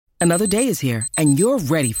Another day is here, and you're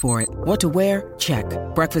ready for it. What to wear? Check.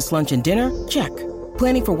 Breakfast, lunch, and dinner? Check.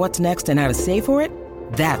 Planning for what's next and how to save for it?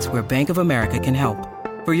 That's where Bank of America can help.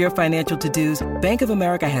 For your financial to-dos, Bank of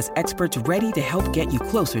America has experts ready to help get you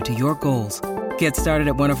closer to your goals. Get started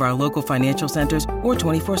at one of our local financial centers or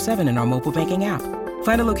 24/7 in our mobile banking app.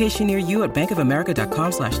 Find a location near you at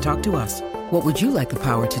bankofamerica.com/talktous. What would you like the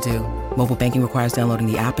power to do? Mobile banking requires downloading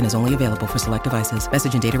the app and is only available for select devices.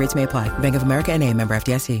 Message and data rates may apply. Bank of America N.A., member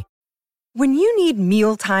FDIC. When you need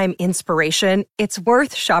mealtime inspiration, it's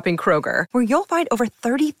worth shopping Kroger, where you'll find over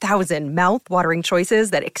 30,000 mouth-watering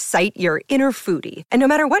choices that excite your inner foodie. And no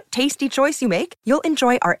matter what tasty choice you make, you'll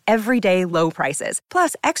enjoy our everyday low prices,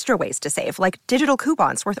 plus extra ways to save, like digital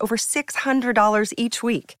coupons worth over $600 each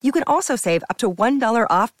week. You can also save up to $1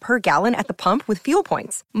 off per gallon at the pump with fuel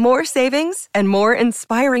points. More savings and more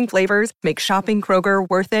inspiring flavors make shopping Kroger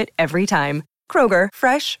worth it every time. Kroger,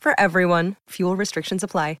 fresh for everyone. Fuel restrictions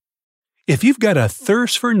apply. If you've got a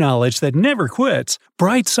thirst for knowledge that never quits,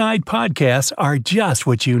 Brightside Podcasts are just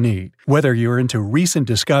what you need. Whether you're into recent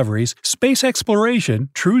discoveries, space exploration,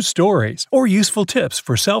 true stories, or useful tips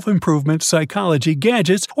for self-improvement, psychology,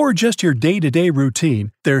 gadgets, or just your day-to-day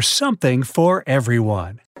routine, there's something for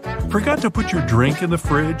everyone. Forgot to put your drink in the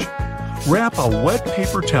fridge? Wrap a wet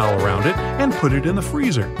paper towel around it and put it in the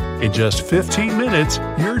freezer. In just 15 minutes,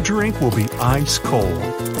 your drink will be ice cold.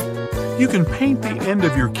 You can paint the end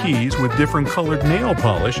of your keys with different colored nail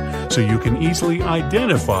polish so you can easily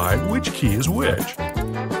identify which key is which.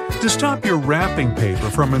 To stop your wrapping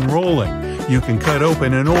paper from unrolling, you can cut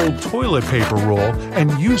open an old toilet paper roll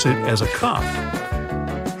and use it as a cup.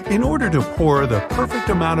 In order to pour the perfect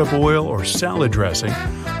amount of oil or salad dressing,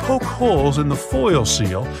 poke holes in the foil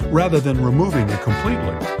seal rather than removing it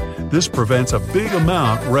completely. This prevents a big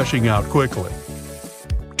amount rushing out quickly.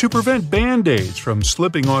 To prevent Band-Aids from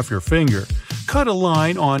slipping off your finger, cut a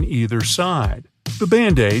line on either side. The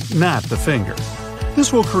Band-Aid, not the finger.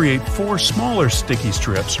 This will create 4 smaller sticky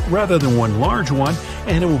strips rather than one large one,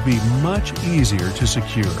 and it will be much easier to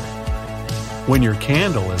secure. When your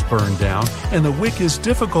candle is burned down and the wick is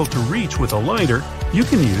difficult to reach with a lighter, you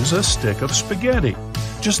can use a stick of spaghetti.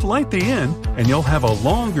 Just light the end, and you'll have a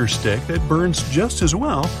longer stick that burns just as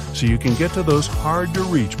well, so you can get to those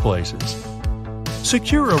hard-to-reach places.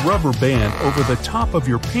 Secure a rubber band over the top of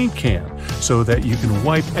your paint can so that you can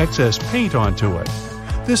wipe excess paint onto it.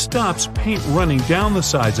 This stops paint running down the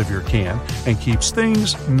sides of your can and keeps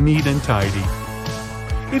things neat and tidy.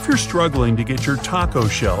 If you're struggling to get your taco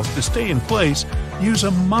shells to stay in place, use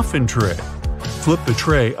a muffin tray. Flip the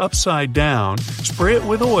tray upside down, spray it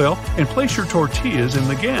with oil, and place your tortillas in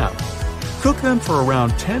the gap. Cook them for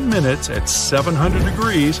around 10 minutes at 700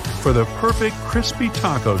 degrees for the perfect crispy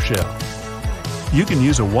taco shell. You can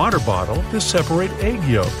use a water bottle to separate egg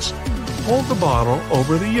yolks. Hold the bottle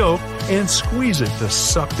over the yolk and squeeze it to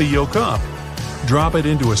suck the yolk up. Drop it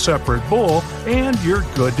into a separate bowl and you're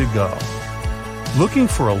good to go. Looking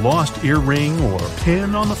for a lost earring or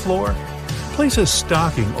pin on the floor? Place a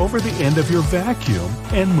stocking over the end of your vacuum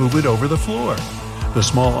and move it over the floor. The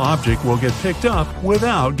small object will get picked up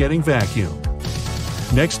without getting vacuumed.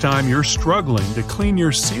 Next time you're struggling to clean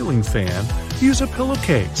your ceiling fan, use a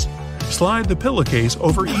pillowcase. Slide the pillowcase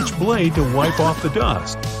over each blade to wipe off the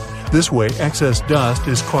dust. This way, excess dust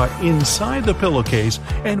is caught inside the pillowcase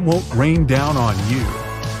and won't rain down on you.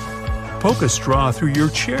 Poke a straw through your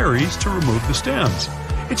cherries to remove the stems.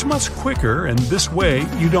 It's much quicker, and this way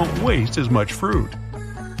you don't waste as much fruit.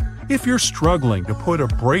 If you're struggling to put a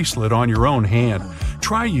bracelet on your own hand,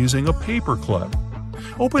 try using a paper clip.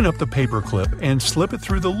 Open up the paper clip and slip it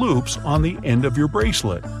through the loops on the end of your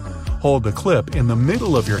bracelet. Hold the clip in the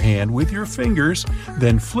middle of your hand with your fingers,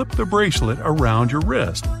 then flip the bracelet around your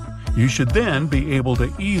wrist. You should then be able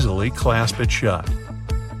to easily clasp it shut.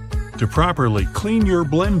 To properly clean your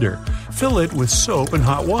blender, fill it with soap and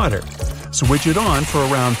hot water. Switch it on for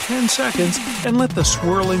around 10 seconds and let the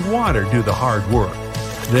swirling water do the hard work.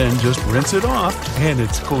 Then just rinse it off and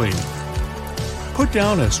it's clean. Put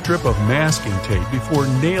down a strip of masking tape before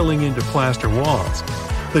nailing into plaster walls.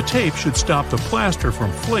 The tape should stop the plaster from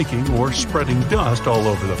flaking or spreading dust all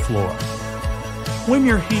over the floor. When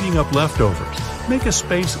you're heating up leftovers, make a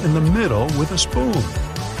space in the middle with a spoon.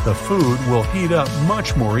 The food will heat up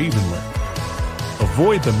much more evenly.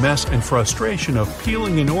 Avoid the mess and frustration of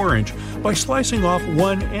peeling an orange by slicing off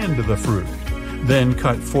one end of the fruit. Then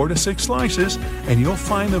cut 4 to 6 slices and you'll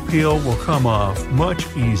find the peel will come off much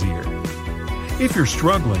easier. If you're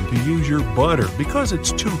struggling to use your butter because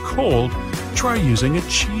it's too cold, try using a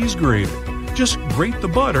cheese grater. Just grate the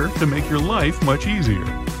butter to make your life much easier.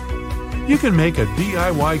 You can make a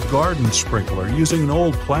DIY garden sprinkler using an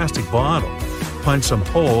old plastic bottle. Punch some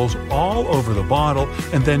holes all over the bottle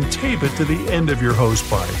and then tape it to the end of your hose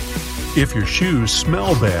pipe. If your shoes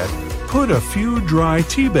smell bad, put a few dry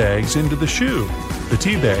tea bags into the shoe. The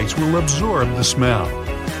tea bags will absorb the smell.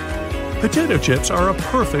 Potato chips are a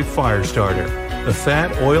perfect fire starter. The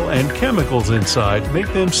fat, oil, and chemicals inside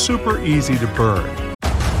make them super easy to burn.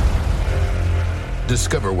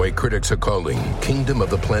 Discover why critics are calling Kingdom of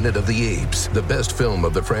the Planet of the Apes the best film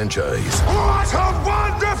of the franchise. What a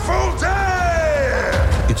wonderful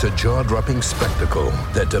day! It's a jaw-dropping spectacle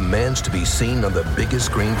that demands to be seen on the biggest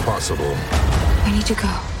screen possible. I need to go.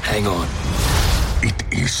 Hang on. It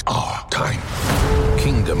is our time.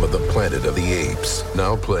 Kingdom of the Planet of the Apes.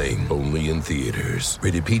 Now playing only in theaters.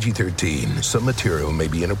 Rated PG-13. Some material may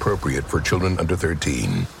be inappropriate for children under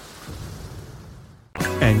 13.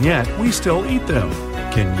 And yet, we still eat them.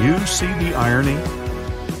 Can you see the irony?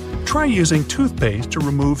 Try using toothpaste to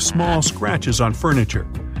remove small scratches on furniture.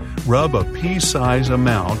 Rub a pea-size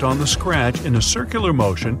amount on the scratch in a circular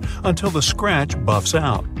motion until the scratch buffs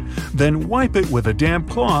out. Then wipe it with a damp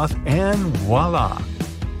cloth and voila!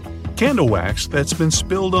 Candle wax that's been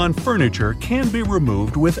spilled on furniture can be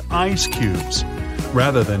removed with ice cubes.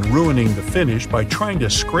 Rather than ruining the finish by trying to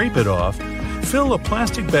scrape it off, fill a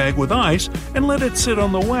plastic bag with ice and let it sit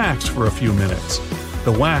on the wax for a few minutes.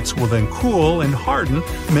 The wax will then cool and harden,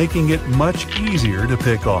 making it much easier to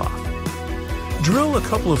pick off. Drill a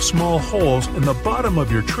couple of small holes in the bottom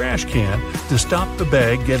of your trash can to stop the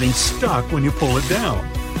bag getting stuck when you pull it down.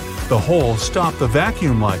 The holes stop the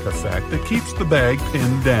vacuum-like effect that keeps the bag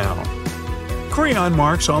pinned down. Crayon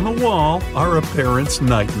marks on the wall are a parent's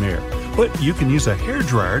nightmare, but you can use a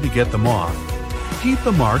hairdryer to get them off. Heat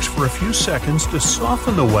the marks for a few seconds to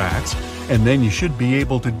soften the wax, and then you should be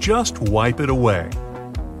able to just wipe it away.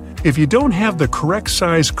 If you don't have the correct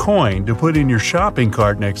size coin to put in your shopping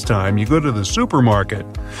cart next time you go to the supermarket,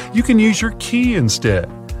 you can use your key instead.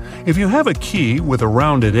 If you have a key with a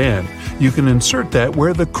rounded end, you can insert that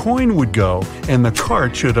where the coin would go and the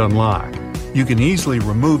cart should unlock. You can easily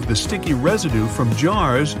remove the sticky residue from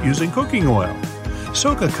jars using cooking oil.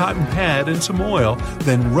 Soak a cotton pad in some oil,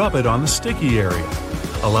 then rub it on the sticky area.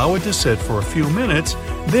 Allow it to sit for a few minutes,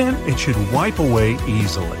 then it should wipe away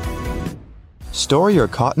easily. Store your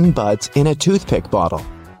cotton buds in a toothpick bottle.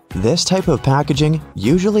 This type of packaging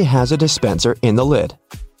usually has a dispenser in the lid.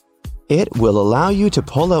 It will allow you to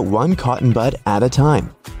pull out one cotton bud at a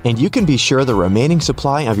time, and you can be sure the remaining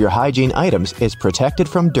supply of your hygiene items is protected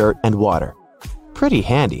from dirt and water. Pretty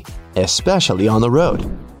handy, especially on the road.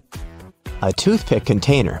 A toothpick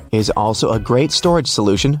container is also a great storage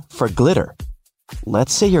solution for glitter.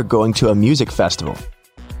 Let's say you're going to a music festival.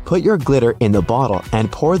 Put your glitter in the bottle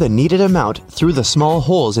and pour the needed amount through the small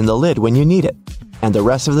holes in the lid when you need it, and the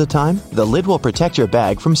rest of the time, the lid will protect your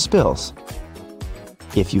bag from spills.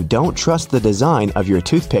 If you don't trust the design of your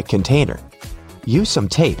toothpick container, use some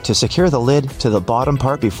tape to secure the lid to the bottom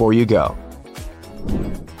part before you go.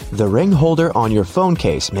 The ring holder on your phone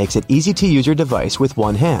case makes it easy to use your device with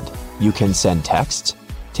one hand. You can send texts,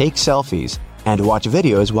 take selfies, and watch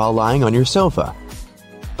videos while lying on your sofa.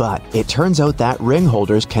 But it turns out that ring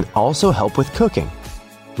holders can also help with cooking.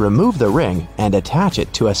 Remove the ring and attach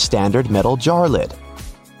it to a standard metal jar lid.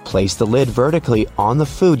 Place the lid vertically on the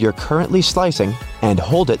food you're currently slicing and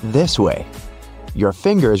hold it this way. Your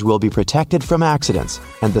fingers will be protected from accidents,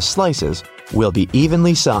 and the slices will be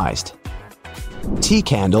evenly sized. Tea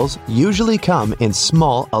candles usually come in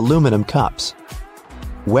small aluminum cups.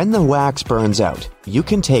 When the wax burns out, you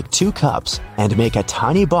can take 2 cups and make a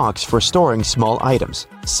tiny box for storing small items,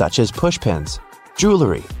 such as pushpins,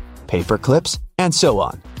 jewelry, paper clips, and so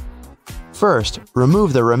on. First,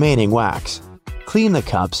 remove the remaining wax. Clean the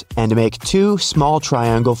cups and make 2 small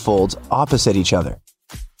triangle folds opposite each other.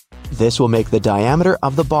 This will make the diameter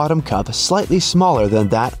of the bottom cup slightly smaller than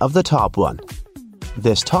that of the top one.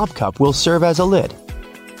 This top cup will serve as a lid.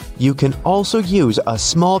 You can also use a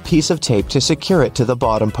small piece of tape to secure it to the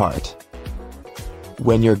bottom part.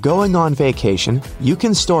 When you're going on vacation, you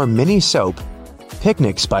can store mini soap,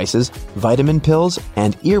 picnic spices, vitamin pills,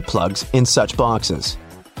 and earplugs in such boxes.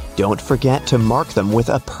 Don't forget to mark them with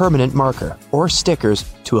a permanent marker or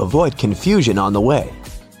stickers to avoid confusion on the way.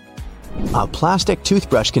 A plastic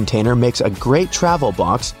toothbrush container makes a great travel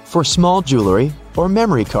box for small jewelry or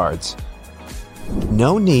memory cards.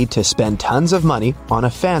 No need to spend tons of money on a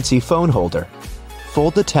fancy phone holder.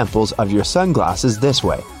 Fold the temples of your sunglasses this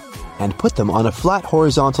way and put them on a flat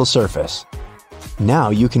horizontal surface. Now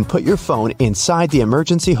you can put your phone inside the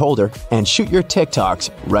emergency holder and shoot your TikToks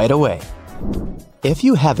right away. If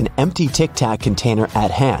you have an empty Tic Tac container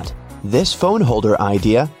at hand, this phone holder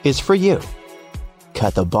idea is for you.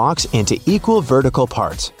 Cut the box into equal vertical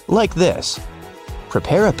parts, like this.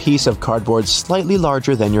 Prepare a piece of cardboard slightly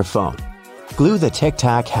larger than your phone. Glue the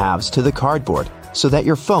tic-tac halves to the cardboard so that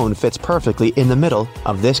your phone fits perfectly in the middle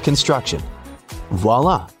of this construction.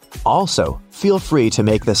 Voila! Also, feel free to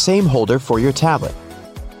make the same holder for your tablet.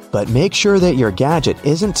 But make sure that your gadget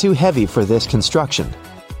isn't too heavy for this construction.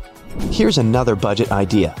 Here's another budget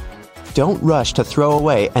idea. Don't rush to throw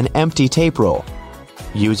away an empty tape roll.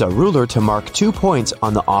 Use a ruler to mark 2 points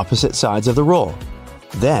on the opposite sides of the roll.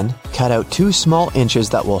 Then, cut out 2 small inches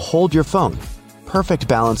that will hold your phone. Perfect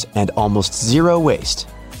balance and almost zero waste.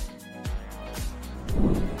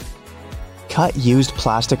 Cut used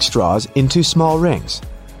plastic straws into small rings.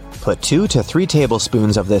 Put 2 to 3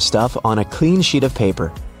 tablespoons of this stuff on a clean sheet of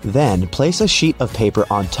paper. Then place a sheet of paper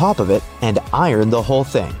on top of it and iron the whole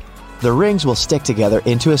thing. The rings will stick together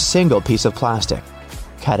into a single piece of plastic.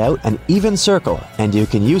 Cut out an even circle and you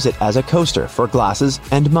can use it as a coaster for glasses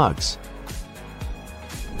and mugs.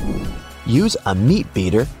 Use a meat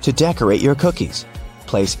beater to decorate your cookies.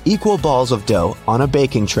 Place equal balls of dough on a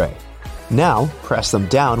baking tray. Now press them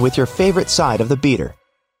down with your favorite side of the beater.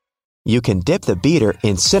 You can dip the beater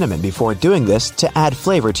in cinnamon before doing this to add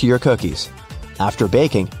flavor to your cookies. After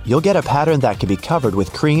baking, you'll get a pattern that can be covered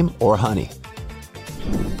with cream or honey.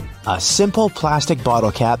 A simple plastic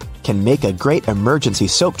bottle cap can make a great emergency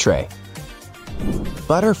soap tray.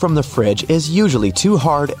 Butter from the fridge is usually too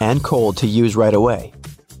hard and cold to use right away.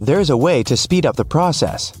 There's a way to speed up the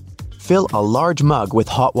process. Fill a large mug with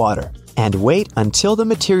hot water and wait until the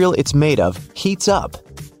material it's made of heats up.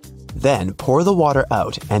 Then pour the water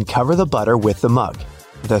out and cover the butter with the mug.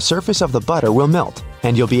 The surface of the butter will melt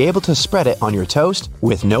and you'll be able to spread it on your toast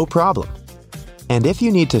with no problem. And if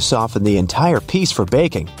you need to soften the entire piece for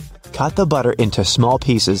baking, cut the butter into small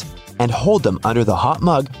pieces and hold them under the hot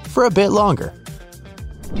mug for a bit longer.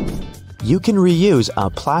 You can reuse a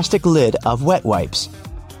plastic lid of wet wipes.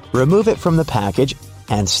 Remove it from the package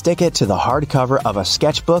and stick it to the hardcover of a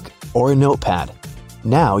sketchbook or a notepad.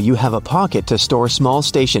 Now you have a pocket to store small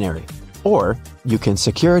stationery. Or you can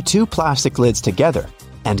secure 2 plastic lids together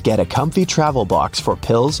and get a comfy travel box for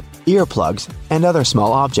pills, earplugs, and other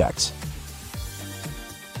small objects.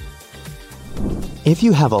 If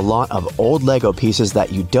you have a lot of old Lego pieces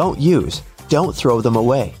that you don't use, don't throw them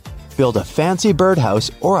away. Build a fancy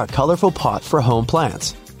birdhouse or a colorful pot for home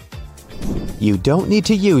plants. You don't need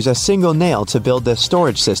to use a single nail to build this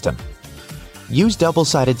storage system. Use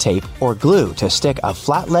double-sided tape or glue to stick a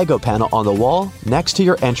flat Lego panel on the wall next to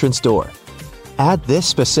your entrance door. Add this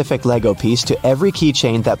specific Lego piece to every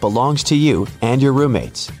keychain that belongs to you and your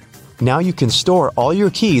roommates. Now you can store all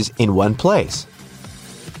your keys in one place.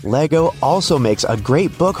 Lego also makes a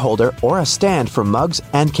great book holder or a stand for mugs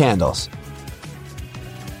and candles.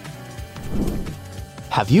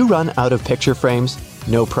 Have you run out of picture frames?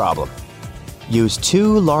 No problem. Use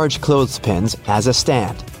 2 large clothespins as a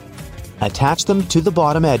stand. Attach them to the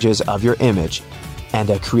bottom edges of your image, and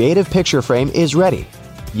a creative picture frame is ready.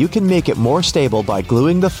 You can make it more stable by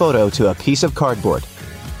gluing the photo to a piece of cardboard.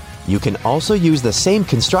 You can also use the same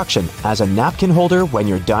construction as a napkin holder when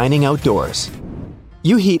you're dining outdoors.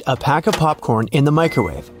 You heat a pack of popcorn in the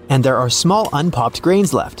microwave, and there are small unpopped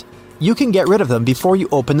grains left. You can get rid of them before you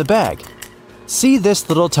open the bag. See this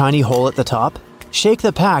little tiny hole at the top? Shake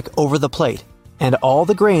the pack over the plate, and all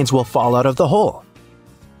the grains will fall out of the hole.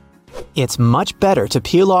 It's much better to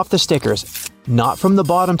peel off the stickers, not from the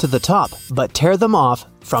bottom to the top, but tear them off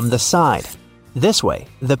from the side. This way,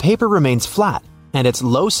 the paper remains flat, and its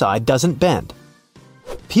low side doesn't bend.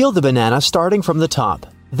 Peel the banana starting from the top.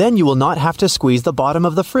 Then you will not have to squeeze the bottom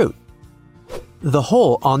of the fruit. The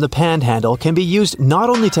hole on the pan handle can be used not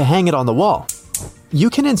only to hang it on the wall. You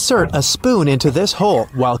can insert a spoon into this hole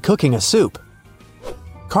while cooking a soup.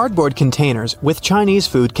 Cardboard containers with Chinese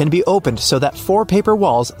food can be opened so that 4 paper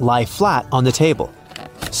walls lie flat on the table.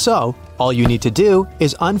 So, all you need to do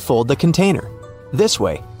is unfold the container. This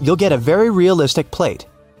way, you'll get a very realistic plate,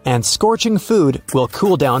 and scorching food will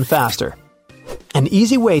cool down faster. An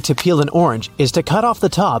easy way to peel an orange is to cut off the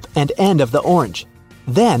top and end of the orange.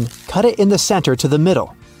 Then, cut it in the center to the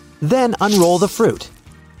middle. Then unroll the fruit.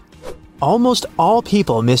 Almost all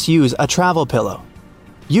people misuse a travel pillow.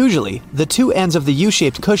 Usually, the 2 ends of the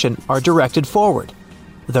U-shaped cushion are directed forward.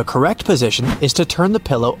 The correct position is to turn the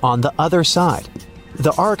pillow on the other side.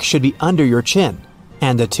 The arc should be under your chin,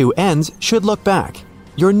 and the 2 ends should look back.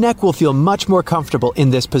 Your neck will feel much more comfortable in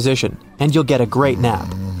this position, and you'll get a great nap.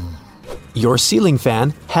 Your ceiling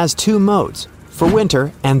fan has 2 modes, for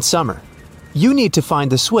winter and summer. You need to find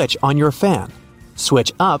the switch on your fan.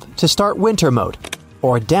 Switch up to start winter mode,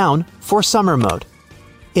 or down for summer mode.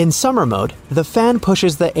 In summer mode, the fan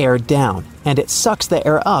pushes the air down, and it sucks the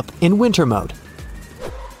air up in winter mode.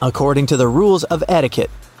 According to the rules of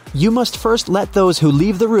etiquette, you must first let those who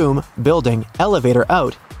leave the room, building, elevator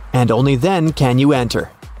out, and only then can you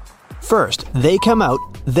enter. First, they come out,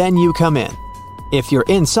 then you come in. If you're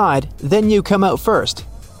inside, then you come out first.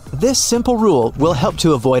 This simple rule will help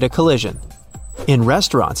to avoid a collision. In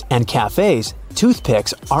restaurants and cafes,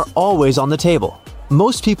 toothpicks are always on the table.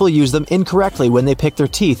 Most people use them incorrectly when they pick their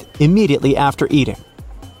teeth immediately after eating.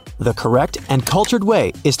 The correct and cultured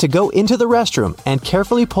way is to go into the restroom and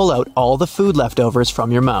carefully pull out all the food leftovers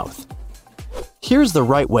from your mouth. Here's the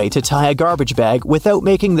right way to tie a garbage bag without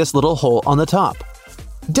making this little hole on the top.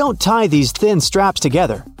 Don't tie these thin straps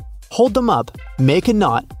together. Hold them up, make a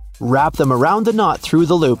knot, wrap them around the knot through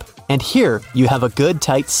the loop, and here you have a good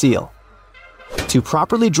tight seal. To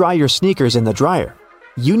properly dry your sneakers in the dryer,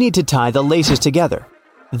 you need to tie the laces together.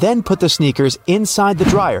 Then put the sneakers inside the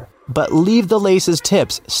dryer, but leave the laces'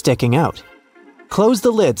 tips sticking out. Close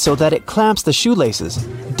the lid so that it clamps the shoelaces.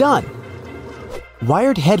 Done!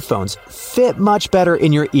 Wired headphones fit much better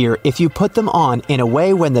in your ear if you put them on in a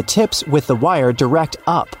way when the tips with the wire direct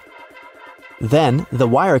up. Then, the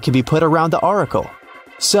wire can be put around the auricle,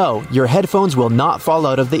 so your headphones will not fall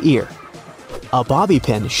out of the ear. A bobby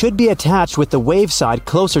pin should be attached with the wave side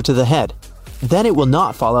closer to the head. Then it will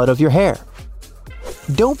not fall out of your hair.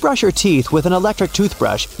 Don't brush your teeth with an electric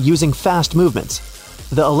toothbrush using fast movements.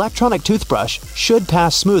 The electronic toothbrush should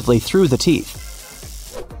pass smoothly through the teeth.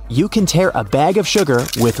 You can tear a bag of sugar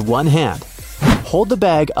with one hand. Hold the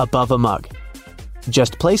bag above a mug.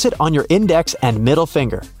 Just place it on your index and middle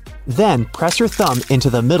finger. Then press your thumb into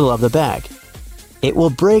the middle of the bag. It will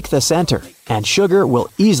break the center, and sugar will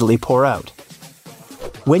easily pour out.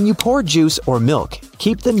 When you pour juice or milk,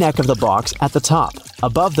 keep the neck of the box at the top,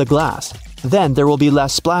 above the glass. Then there will be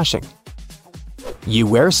less splashing. You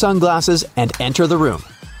wear sunglasses and enter the room.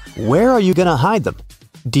 Where are you going to hide them?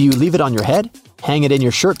 Do you leave it on your head, hang it in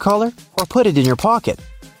your shirt collar, or put it in your pocket?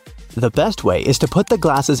 The best way is to put the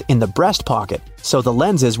glasses in the breast pocket so the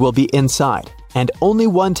lenses will be inside and only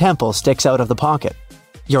one temple sticks out of the pocket.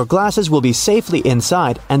 Your glasses will be safely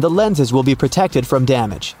inside and the lenses will be protected from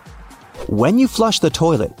damage. When you flush the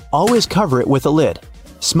toilet, always cover it with a lid.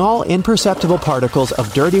 Small, imperceptible particles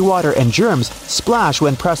of dirty water and germs splash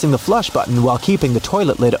when pressing the flush button while keeping the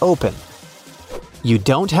toilet lid open. You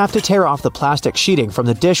don't have to tear off the plastic sheeting from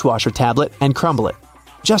the dishwasher tablet and crumble it.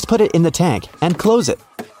 Just put it in the tank and close it.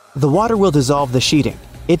 The water will dissolve the sheeting.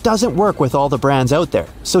 It doesn't work with all the brands out there,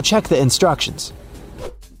 so check the instructions.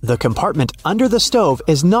 The compartment under the stove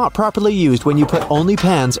is not properly used when you put only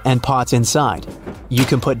pans and pots inside. You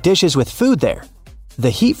can put dishes with food there. The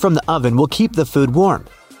heat from the oven will keep the food warm.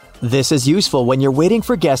 This is useful when you're waiting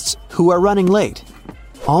for guests who are running late.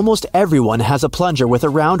 Almost everyone has a plunger with a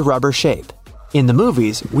round rubber shape. In the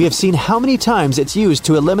movies, we have seen how many times it's used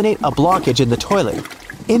to eliminate a blockage in the toilet.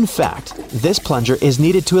 In fact, this plunger is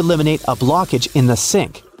needed to eliminate a blockage in the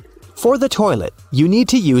sink. For the toilet, you need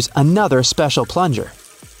to use another special plunger.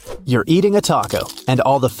 You're eating a taco, and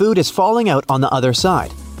all the food is falling out on the other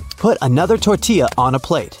side. Put another tortilla on a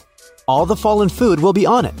plate. All the fallen food will be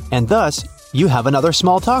on it, and thus, you have another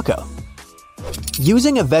small taco.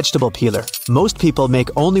 Using a vegetable peeler, most people make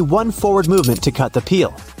only one forward movement to cut the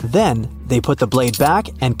peel. Then, they put the blade back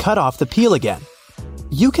and cut off the peel again.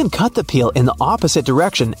 You can cut the peel in the opposite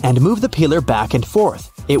direction and move the peeler back and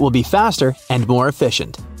forth. It will be faster and more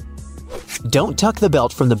efficient. Don't tuck the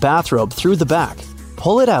belt from the bathrobe through the back.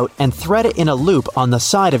 Pull it out and thread it in a loop on the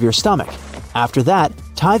side of your stomach. After that,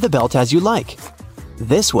 tie the belt as you like.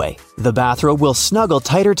 This way, the bathrobe will snuggle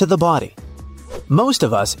tighter to the body. Most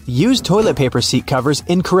of us use toilet paper seat covers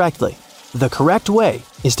incorrectly. The correct way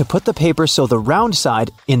is to put the paper so the round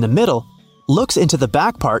side, in the middle, looks into the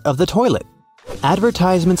back part of the toilet.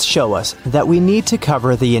 Advertisements show us that we need to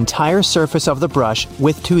cover the entire surface of the brush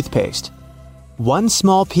with toothpaste. One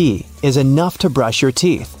small pea is enough to brush your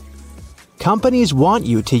teeth. Companies want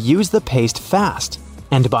you to use the paste fast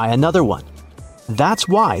and buy another one. That's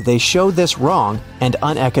why they show this wrong and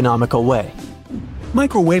uneconomical way.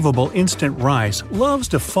 Microwavable instant rice loves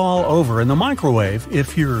to fall over in the microwave,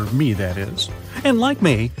 if you're me, that is. And like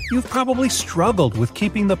me, you've probably struggled with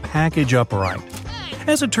keeping the package upright.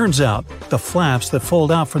 As it turns out, the flaps that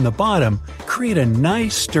fold out from the bottom create a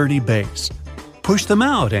nice sturdy base. Push them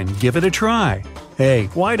out and give it a try. Hey,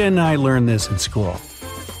 why didn't I learn this in school?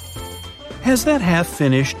 Has that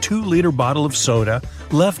half-finished 2-liter bottle of soda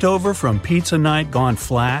left over from pizza night gone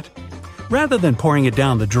flat? Rather than pouring it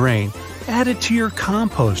down the drain, add it to your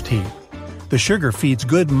compost heap. The sugar feeds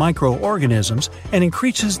good microorganisms and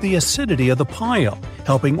increases the acidity of the pile,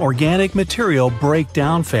 helping organic material break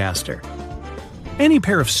down faster. Any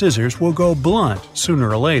pair of scissors will go blunt sooner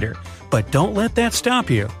or later, But don't let that stop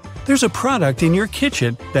you. There's a product in your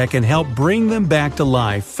kitchen that can help bring them back to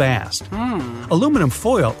life fast. Aluminum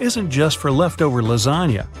foil isn't just for leftover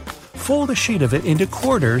lasagna. Fold a sheet of it into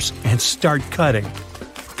quarters and start cutting.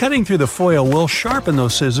 Cutting through the foil will sharpen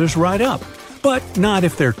those scissors right up, but not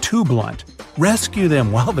if they're too blunt. Rescue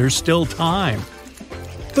them while there's still time.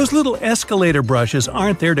 Those little escalator brushes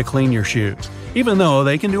aren't there to clean your shoes, even though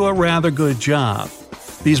they can do a rather good job.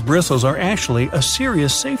 These bristles are actually a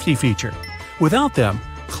serious safety feature. Without them,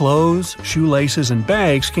 clothes, shoelaces, and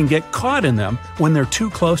bags can get caught in them when they're too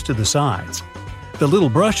close to the sides. The little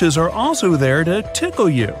brushes are also there to tickle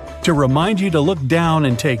you, to remind you to look down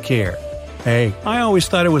and take care. Hey, I always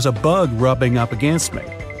thought it was a bug rubbing up against me.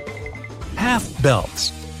 Half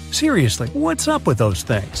belts. Seriously, what's up with those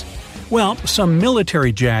things? Well, some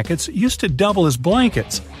military jackets used to double as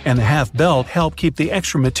blankets, and the half belt helped keep the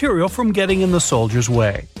extra material from getting in the soldier's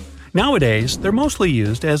way. Nowadays, they're mostly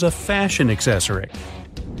used as a fashion accessory.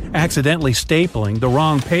 Accidentally stapling the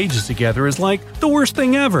wrong pages together is like the worst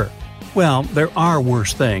thing ever. Well, there are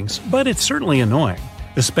worse things, but it's certainly annoying,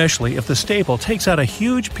 especially if the staple takes out a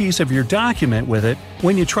huge piece of your document with it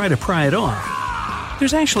when you try to pry it off.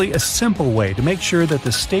 There's actually a simple way to make sure that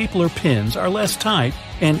the stapler pins are less tight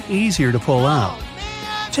and easier to pull out.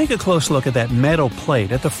 Take a close look at that metal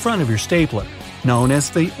plate at the front of your stapler, known as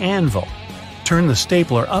the anvil. Turn the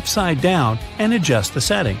stapler upside down and adjust the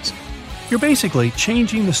settings. You're basically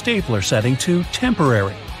changing the stapler setting to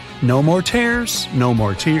temporary. No more tears, no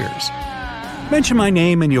more tears. Mention my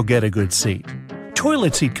name and you'll get a good seat.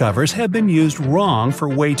 Toilet seat covers have been used wrong for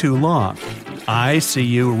way too long. I see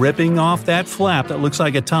you ripping off that flap that looks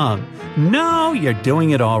like a tongue. No, you're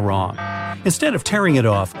doing it all wrong. Instead of tearing it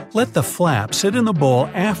off, let the flap sit in the bowl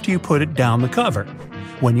after you put it down the cover.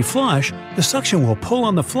 When you flush, the suction will pull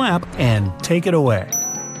on the flap and take it away.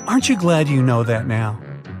 Aren't you glad you know that now?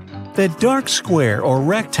 That dark square or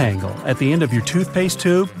rectangle at the end of your toothpaste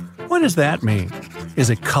tube, what does that mean? Is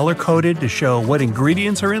it color-coded to show what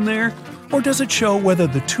ingredients are in there? Or does it show whether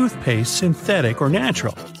the toothpaste is synthetic or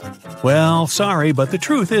natural? Well, sorry, but the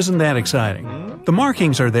truth isn't that exciting. The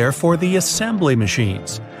markings are there for the assembly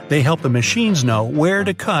machines. They help the machines know where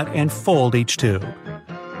to cut and fold each tube.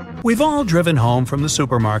 We've all driven home from the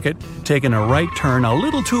supermarket, taken a right turn a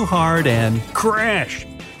little too hard, and crash!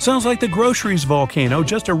 Sounds like the groceries volcano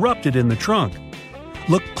just erupted in the trunk.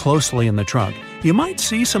 Look closely in the trunk. You might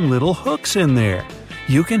see some little hooks in there.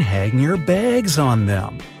 You can hang your bags on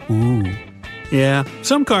them. Ooh. Yeah,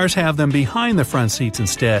 some cars have them behind the front seats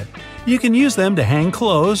instead. You can use them to hang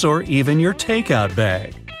clothes or even your takeout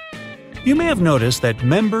bag. You may have noticed that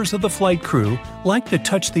members of the flight crew like to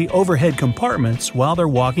touch the overhead compartments while they're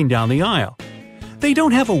walking down the aisle. They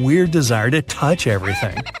don't have a weird desire to touch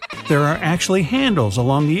everything. There are actually handles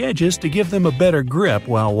along the edges to give them a better grip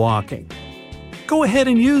while walking. Go ahead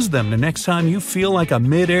and use them the next time you feel like a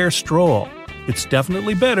mid-air stroll. It's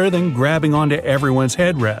definitely better than grabbing onto everyone's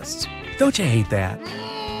headrests. Don't you hate that?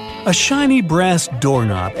 A shiny brass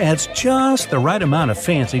doorknob adds just the right amount of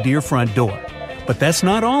fancy to your front door. But that's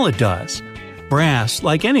not all it does. Brass,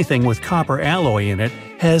 like anything with copper alloy in it,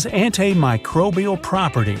 has antimicrobial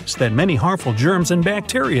properties that many harmful germs and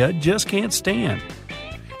bacteria just can't stand.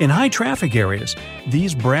 In high-traffic areas,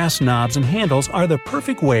 these brass knobs and handles are the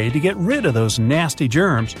perfect way to get rid of those nasty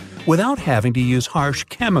germs without having to use harsh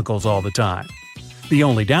chemicals all the time. The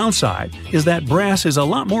only downside is that brass is a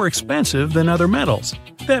lot more expensive than other metals.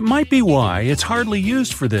 That might be why it's hardly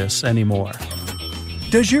used for this anymore.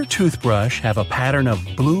 Does your toothbrush have a pattern of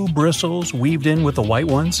blue bristles weaved in with the white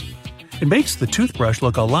ones? It makes the toothbrush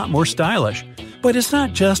look a lot more stylish, but it's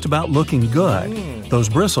not just about looking good. Those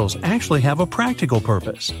bristles actually have a practical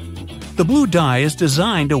purpose. The blue dye is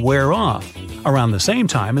designed to wear off, around the same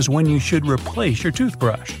time as when you should replace your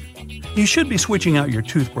toothbrush. You should be switching out your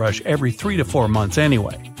toothbrush every 3 to 4 months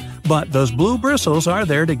anyway, but those blue bristles are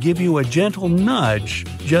there to give you a gentle nudge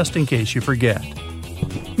just in case you forget.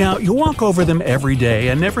 Now, you walk over them every day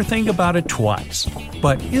and never think about it twice.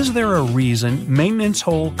 But is there a reason maintenance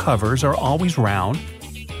hole covers are always round?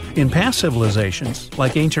 In past civilizations,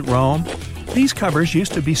 like ancient Rome, these covers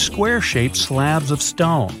used to be square-shaped slabs of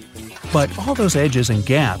stone. But all those edges and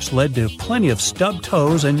gaps led to plenty of stubbed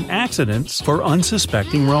toes and accidents for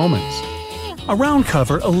unsuspecting Romans. A round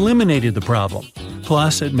cover eliminated the problem.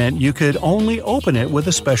 Plus, it meant you could only open it with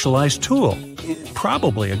a specialized tool.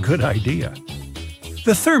 Probably a good idea.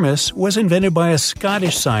 The thermos was invented by a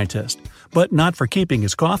Scottish scientist, but not for keeping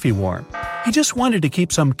his coffee warm. He just wanted to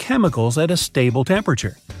keep some chemicals at a stable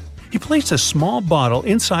temperature. He placed a small bottle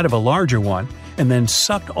inside of a larger one and then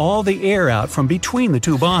sucked all the air out from between the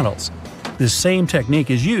two bottles. This same technique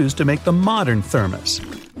is used to make the modern thermos.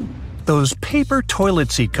 The those paper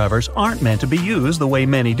toilet seat covers aren't meant to be used the way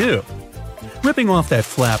many do. Ripping off that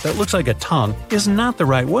flap that looks like a tongue is not the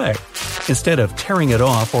right way. Instead of tearing it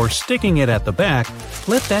off or sticking it at the back,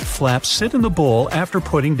 let that flap sit in the bowl after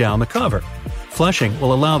putting down the cover. Flushing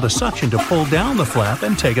will allow the suction to pull down the flap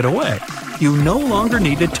and take it away. You no longer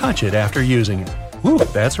need to touch it after using it. Ooh,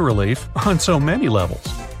 that's a relief on so many levels.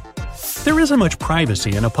 There isn't much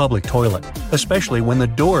privacy in a public toilet, especially when the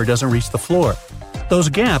door doesn't reach the floor. Those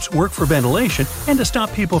gaps work for ventilation and to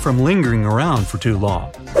stop people from lingering around for too long.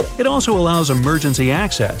 It also allows emergency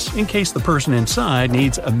access in case the person inside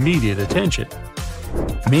needs immediate attention.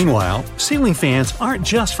 Meanwhile, ceiling fans aren't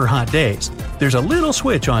just for hot days. There's a little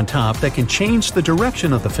switch on top that can change the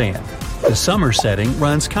direction of the fan. The summer setting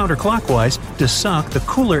runs counterclockwise to suck the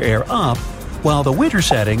cooler air up, while the winter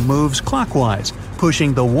setting moves clockwise,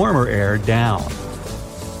 pushing the warmer air down.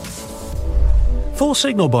 Full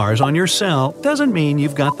signal bars on your cell doesn't mean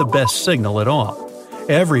you've got the best signal at all.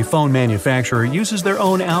 Every phone manufacturer uses their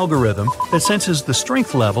own algorithm that senses the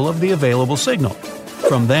strength level of the available signal.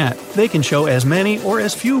 From that, they can show as many or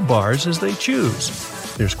as few bars as they choose.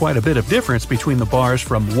 There's quite a bit of difference between the bars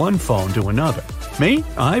from one phone to another. Me,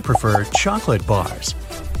 I prefer chocolate bars.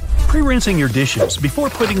 Pre-rinsing your dishes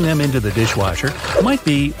before putting them into the dishwasher might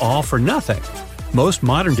be all for nothing. Most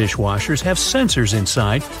modern dishwashers have sensors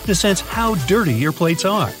inside to sense how dirty your plates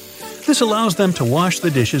are. This allows them to wash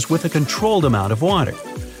the dishes with a controlled amount of water.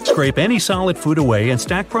 Scrape any solid food away and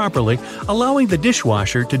stack properly, allowing the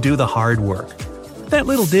dishwasher to do the hard work. That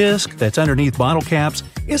little disc that's underneath bottle caps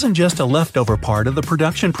isn't just a leftover part of the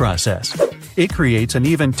production process. It creates an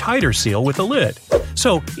even tighter seal with the lid.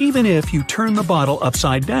 So even if you turn the bottle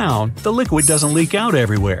upside down, the liquid doesn't leak out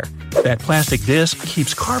everywhere. That plastic disc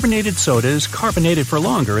keeps carbonated sodas carbonated for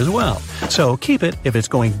longer as well, so keep it if it's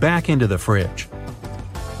going back into the fridge.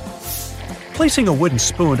 Placing a wooden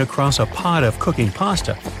spoon across a pot of cooking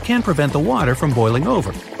pasta can prevent the water from boiling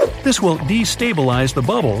over. This will destabilize the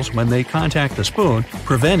bubbles when they contact the spoon,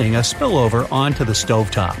 preventing a spillover onto the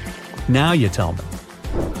stovetop. Now you tell me.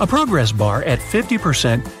 A progress bar at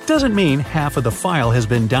 50% doesn't mean half of the file has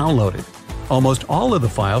been downloaded. Almost all of the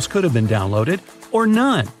files could have been downloaded, or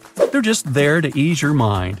none. They're just there to ease your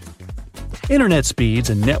mind. Internet speeds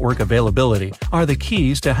and network availability are the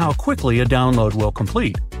keys to how quickly a download will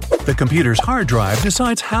complete. The computer's hard drive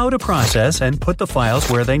decides how to process and put the files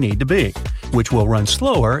where they need to be, which will run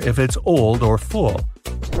slower if it's old or full.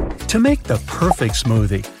 To make the perfect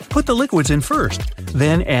smoothie, put the liquids in first,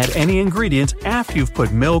 then add any ingredients after you've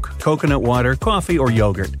put milk, coconut water, coffee, or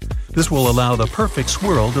yogurt. This will allow the perfect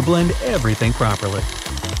swirl to blend everything properly.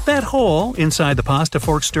 That hole inside the pasta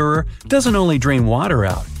fork stirrer doesn't only drain water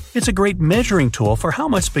out, it's a great measuring tool for how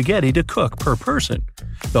much spaghetti to cook per person.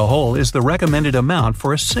 The hole is the recommended amount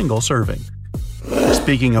for a single serving.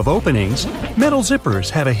 Speaking of openings, metal zippers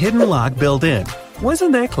have a hidden lock built in.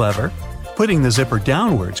 Wasn't that clever? Putting the zipper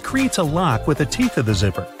downwards creates a lock with the teeth of the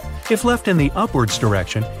zipper. If left in the upwards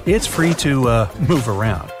direction, it's free to move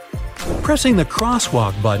around. Pressing the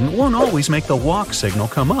crosswalk button won't always make the walk signal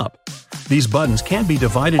come up. These buttons can be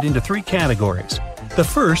divided into 3 categories. The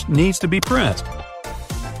first needs to be pressed.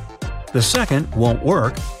 The second won't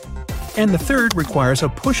work. And the third requires a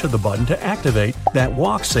push of the button to activate that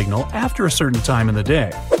walk signal after a certain time in the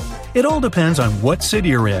day. It all depends on what city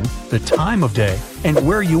you're in, the time of day, and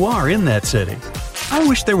where you are in that city. I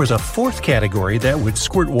wish there was a 4th category that would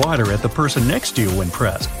squirt water at the person next to you when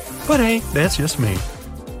pressed. But hey, that's just me.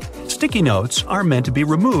 Sticky notes are meant to be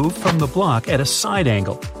removed from the block at a side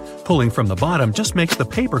angle. Pulling from the bottom just makes the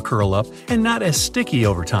paper curl up and not as sticky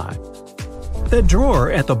over time. That drawer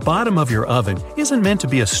at the bottom of your oven isn't meant to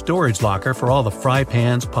be a storage locker for all the fry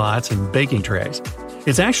pans, pots, and baking trays.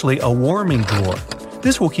 It's actually a warming drawer.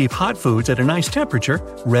 This will keep hot foods at a nice temperature,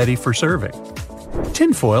 ready for serving.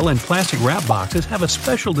 Tinfoil and plastic wrap boxes have a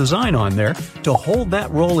special design on there to hold that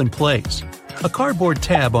roll in place. A cardboard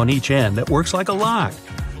tab on each end that works like a lock.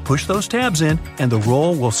 Push those tabs in and the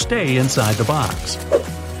roll will stay inside the box.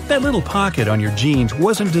 That little pocket on your jeans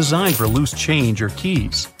wasn't designed for loose change or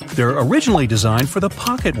keys. They're originally designed for the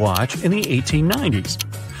pocket watch in the 1890s.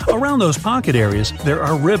 Around those pocket areas, there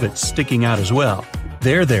are rivets sticking out as well.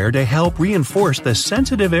 They're there to help reinforce the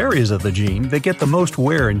sensitive areas of the jean that get the most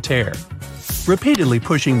wear and tear. Repeatedly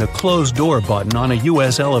pushing the close door button on a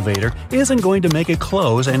U.S. elevator isn't going to make it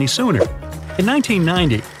close any sooner. In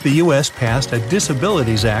 1990, the U.S. passed a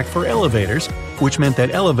Disabilities Act for elevators, which meant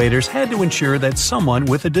that elevators had to ensure that someone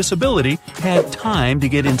with a disability had time to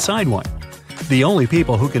get inside one. The only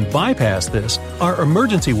people who can bypass this are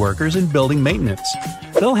emergency workers in building maintenance.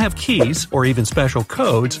 They'll have keys or even special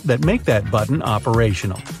codes that make that button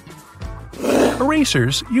operational.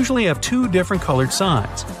 Erasers usually have two different colored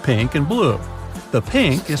sides, pink and blue. The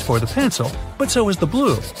pink is for the pencil, but so is the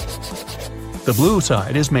blue. The blue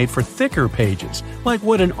side is made for thicker pages, like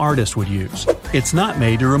what an artist would use. It's not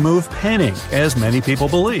made to remove pen ink, as many people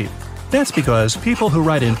believe. That's because people who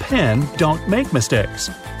write in pen don't make mistakes.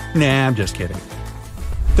 Nah, I'm just kidding.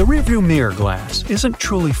 The rearview mirror glass isn't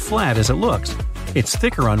truly flat as it looks. It's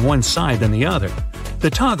thicker on one side than the other. The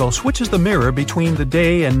toggle switches the mirror between the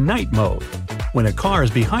day and night mode. When a car is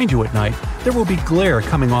behind you at night, there will be glare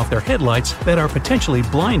coming off their headlights that are potentially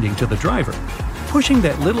blinding to the driver. Pushing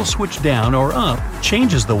that little switch down or up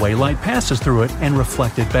changes the way light passes through it and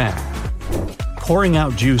reflected back. Pouring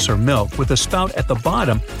out juice or milk with a spout at the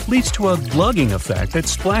bottom leads to a glugging effect that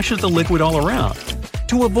splashes the liquid all around.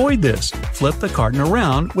 To avoid this, flip the carton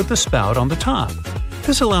around with the spout on the top.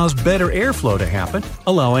 This allows better airflow to happen,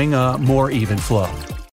 allowing a more even flow.